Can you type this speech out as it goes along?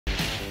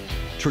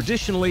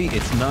Traditionally,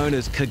 it's known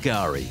as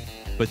Kagari,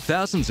 but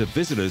thousands of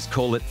visitors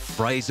call it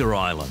Fraser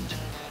Island,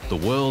 the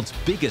world's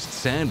biggest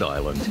sand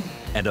island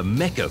and a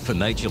mecca for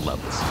nature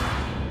lovers.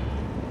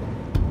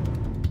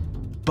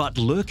 But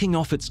lurking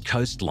off its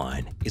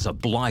coastline is a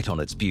blight on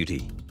its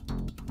beauty.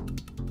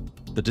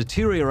 The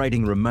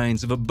deteriorating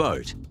remains of a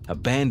boat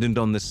abandoned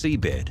on the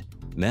seabed,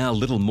 now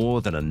little more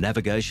than a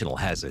navigational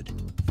hazard.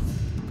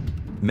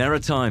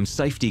 Maritime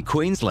Safety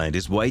Queensland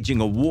is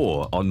waging a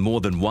war on more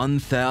than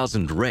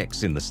 1,000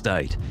 wrecks in the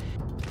state.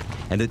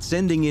 And it's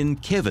sending in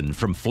Kevin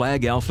from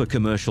Flag Alpha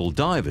Commercial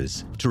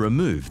Divers to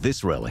remove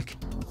this relic.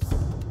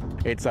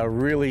 It's a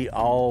really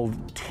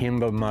old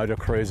timber motor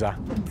cruiser.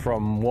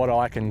 From what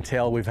I can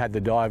tell, we've had the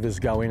divers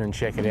go in and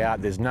check it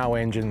out. There's no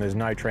engine, there's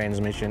no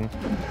transmission.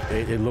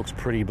 It looks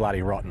pretty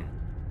bloody rotten.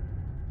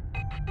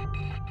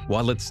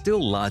 While it's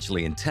still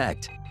largely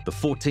intact, the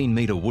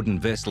 14-metre wooden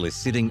vessel is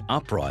sitting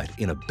upright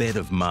in a bed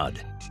of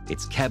mud,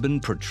 its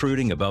cabin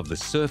protruding above the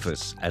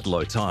surface at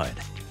low tide.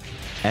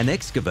 An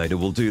excavator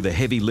will do the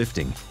heavy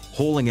lifting,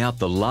 hauling out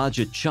the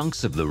larger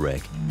chunks of the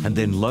wreck and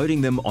then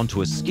loading them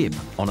onto a skip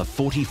on a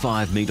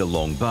 45-metre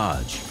long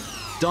barge.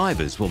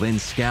 Divers will then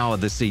scour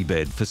the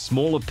seabed for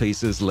smaller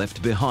pieces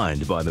left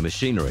behind by the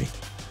machinery.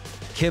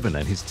 Kevin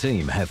and his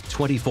team have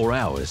 24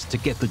 hours to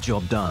get the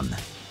job done.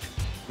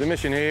 The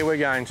mission here, we're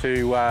going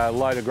to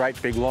load a great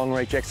big long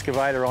reach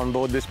excavator on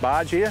board this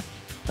barge here.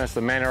 That's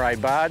the Manta Ray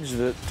barge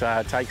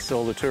that takes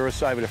all the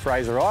tourists over to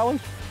Fraser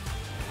Island.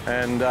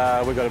 And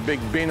we've got a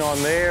big bin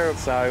on there.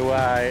 So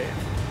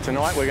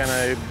tonight we're going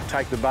to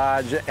take the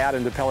barge out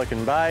into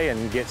Pelican Bay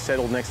and get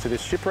settled next to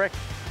this shipwreck.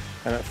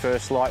 And at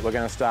first light, we're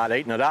going to start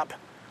eating it up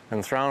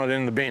and throwing it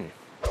in the bin.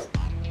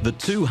 The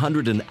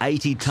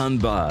 280-tonne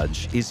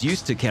barge is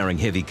used to carrying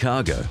heavy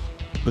cargo,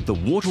 but the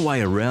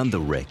waterway around the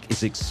wreck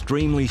is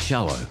extremely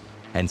shallow,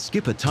 and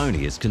skipper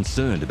Tony is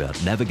concerned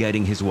about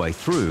navigating his way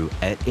through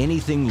at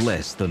anything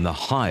less than the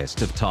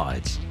highest of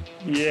tides.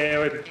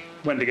 Yeah, we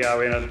went to go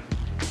in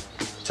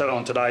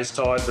on today's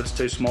tide, but it's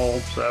too small,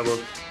 so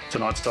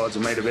tonight's tide's a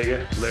metre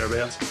bigger,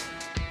 thereabouts.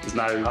 There's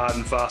no hard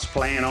and fast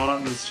plan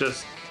on it, it's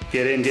just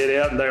get in, get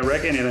out, and don't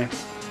wreck anything.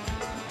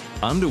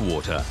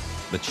 Underwater,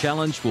 the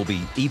challenge will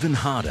be even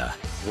harder.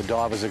 The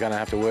divers are going to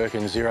have to work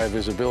in zero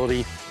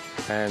visibility,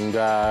 and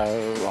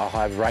I'll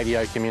have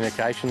radio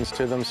communications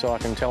to them so I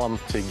can tell them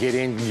to get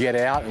in, get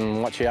out,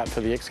 and watch out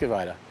for the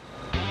excavator.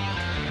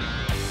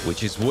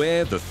 Which is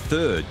where the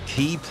third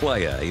key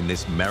player in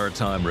this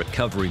maritime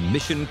recovery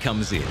mission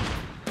comes in.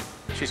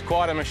 She's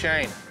quite a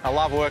machine. I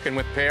love working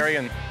with Perry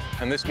and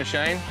this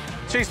machine.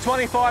 She's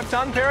 25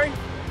 tonne, Perry?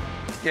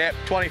 Yeah,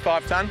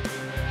 25 tonne.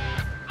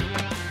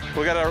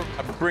 We're going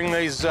to bring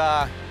these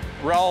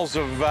rolls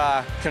of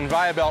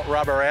conveyor belt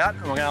rubber out,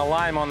 and we're going to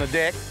lay them on the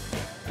deck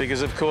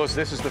because, of course,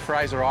 this is the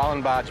Fraser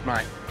Island barge,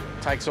 mate.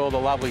 Takes all the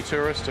lovely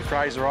tourists to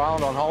Fraser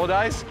Island on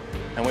holidays,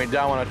 and we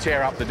don't want to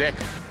tear up the deck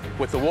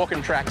with the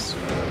walking tracks.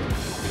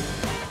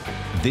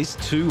 This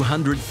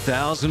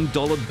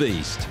 $200,000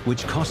 beast,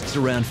 which costs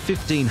around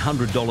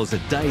 $1,500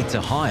 a day to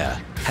hire,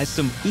 has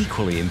some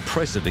equally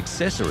impressive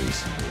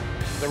accessories.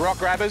 The rock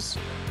grabbers,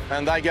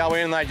 and they go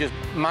in, they just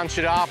munch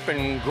it up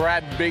and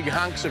grab big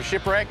hunks of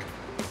shipwreck.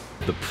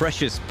 The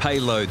precious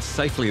payload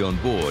safely on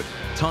board.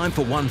 Time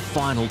for one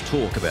final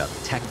talk about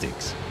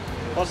tactics.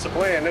 What's the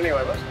plan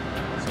anyway, bud?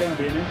 It's going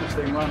to be an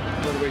interesting one.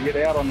 Whether we get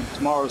out on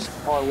tomorrow's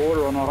high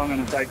water or not, I'm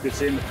going to take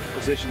this in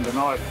position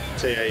tonight,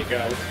 see how you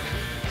go.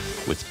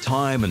 With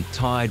time and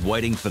tide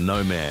waiting for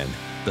no man,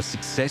 the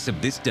success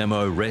of this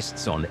demo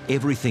rests on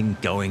everything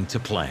going to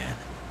plan.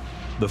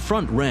 The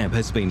front ramp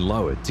has been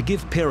lowered to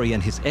give Perry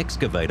and his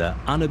excavator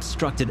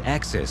unobstructed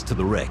access to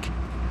the wreck.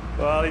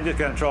 Well, he's just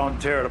going to try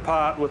and tear it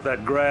apart with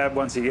that grab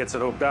once he gets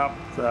it hooked up.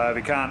 So if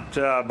he can't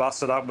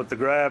bust it up with the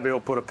grab, he'll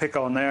put a pick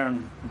on there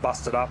and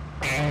bust it up.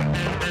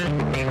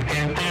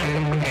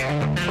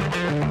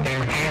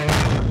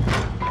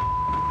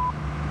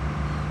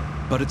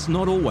 But it's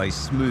not always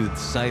smooth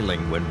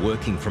sailing when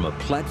working from a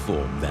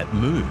platform that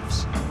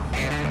moves.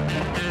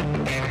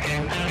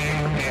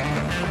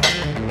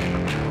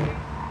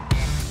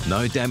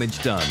 No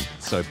damage done,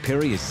 so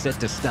Perry is set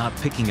to start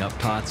picking up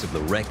parts of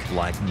the wreck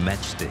like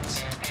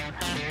matchsticks.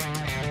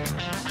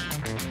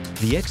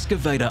 The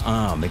excavator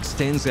arm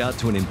extends out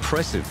to an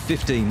impressive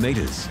 15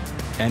 metres,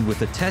 and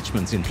with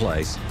attachments in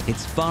place,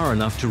 it's far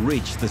enough to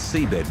reach the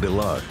seabed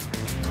below.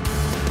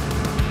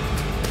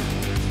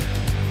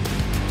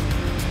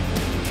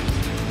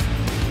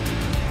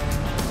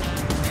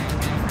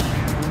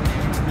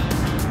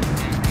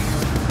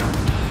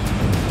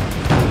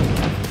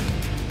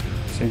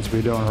 Seems to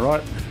be doing all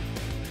right.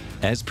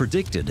 As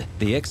predicted,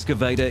 the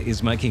excavator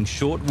is making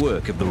short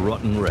work of the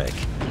rotten wreck,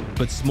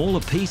 but smaller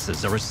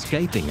pieces are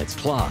escaping its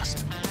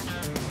clasp.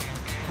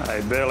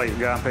 Hey, barely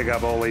go and pick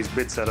up all these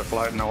bits that are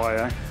floating away,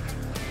 eh?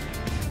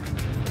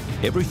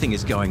 Everything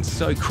is going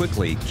so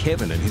quickly,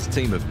 Kevin and his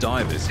team of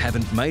divers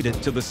haven't made it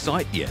to the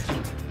site yet.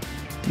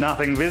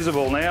 Nothing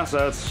visible now,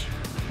 so it's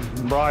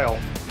braille.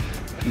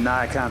 No,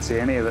 I can't see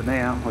any of it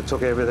now. We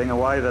took everything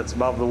away that's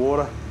above the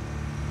water.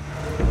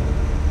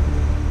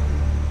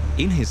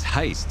 In his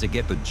haste to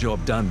get the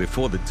job done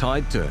before the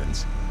tide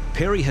turns,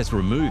 Perry has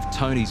removed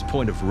Tony's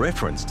point of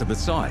reference to the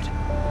site.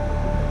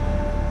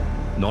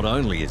 Not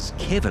only is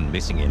Kevin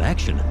missing in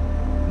action,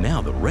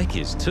 now the wreck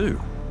is too.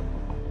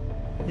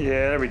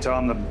 Yeah, every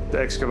time the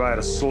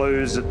excavator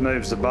slews, it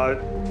moves the boat.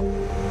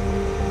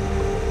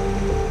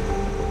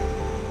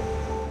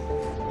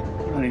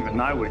 I don't even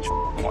know which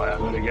way I'm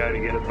going to go to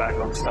get it back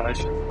on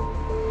station.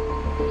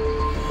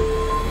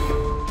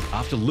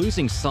 After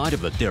losing sight of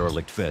the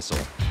derelict vessel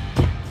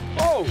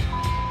Oh!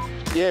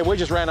 Yeah, we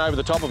just ran over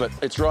the top of it.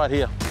 It's right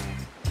here.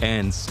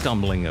 and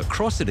stumbling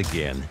across it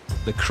again,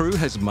 the crew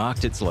has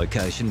marked its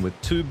location with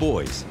 2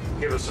 buoys.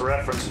 Give us a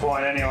reference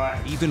point anyway.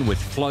 Even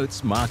with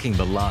floats marking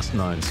the last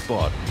known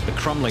spot, the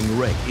crumbling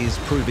wreck is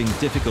proving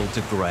difficult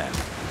to grab.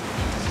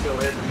 Still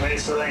hitting me,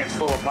 so I think it's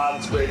full of mud.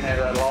 It's been there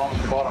that long.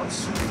 The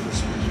bottom's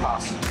just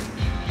past.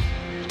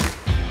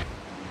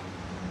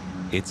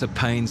 It's a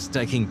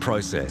painstaking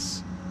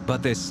process,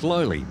 but they're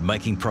slowly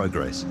making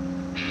progress.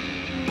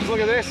 Let's look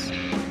at this.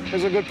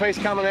 There's a good piece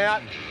coming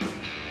out.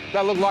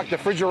 That looked like the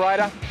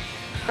refrigerator.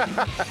 We've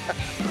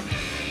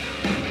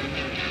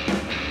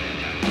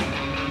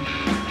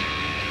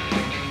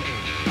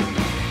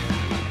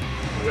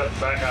got the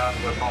back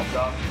half we're pumped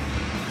up.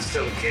 There's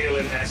still a keel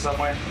in there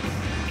somewhere.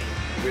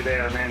 We're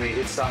there and then we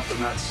hit something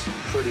that's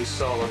pretty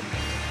solid.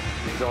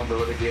 He's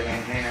onto it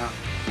again now.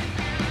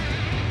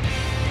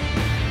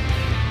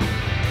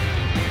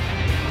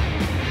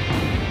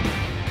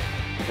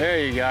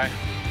 There you go.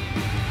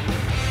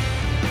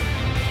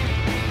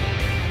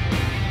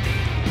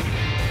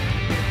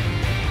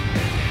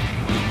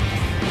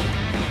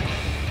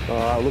 All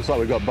right, it looks like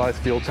we've got both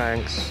fuel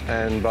tanks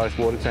and both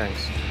water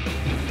tanks.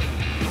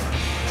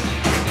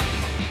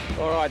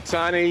 All right,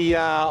 Tony,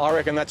 I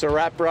reckon that's a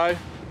wrap, bro.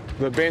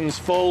 The bin's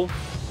full.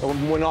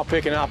 We're not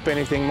picking up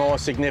anything more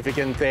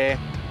significant there.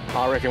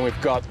 I reckon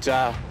we've got,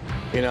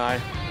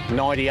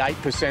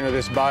 98% of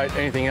this boat.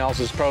 Anything else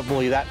is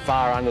probably that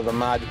far under the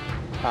mud.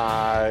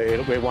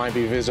 It won't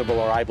be visible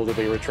or able to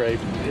be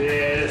retrieved.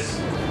 Yes.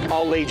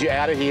 I'll lead you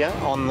out of here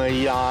on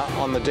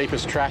the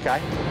deepest track,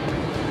 eh?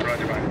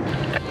 Roger, mate.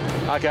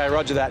 Okay,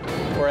 roger that.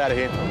 We're out of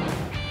here.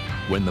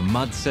 When the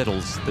mud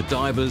settles, the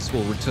divers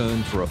will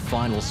return for a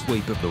final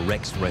sweep of the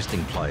wreck's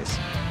resting place.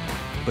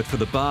 But for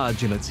the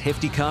barge and its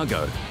hefty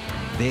cargo,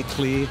 they're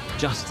clear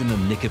just in the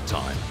nick of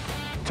time.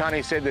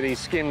 Tony said that he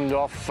skimmed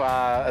off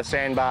a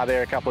sandbar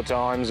there a couple of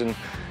times, and,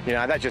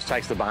 that just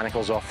takes the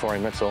barnacles off for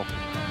him, that's all.